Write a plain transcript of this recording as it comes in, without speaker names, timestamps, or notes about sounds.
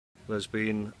there's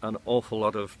been an awful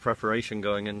lot of preparation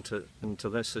going into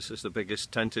this. This is the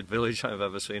biggest tented village I've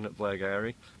ever seen at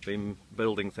Blairgowrie. Been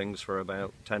building things for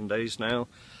about 10 days now.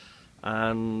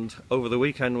 And over the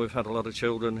weekend we've had a lot of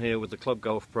children here with the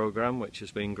ClubGolf programme, which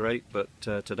has been great, but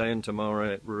today and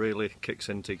tomorrow it really kicks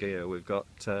into gear. We've got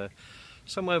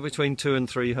somewhere between 200 and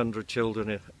 300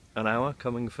 children an hour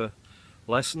coming for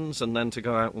lessons and then to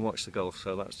go out and watch the golf,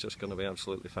 so that's just going to be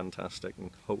absolutely fantastic, and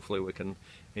hopefully we can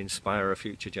inspire a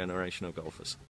future generation of golfers.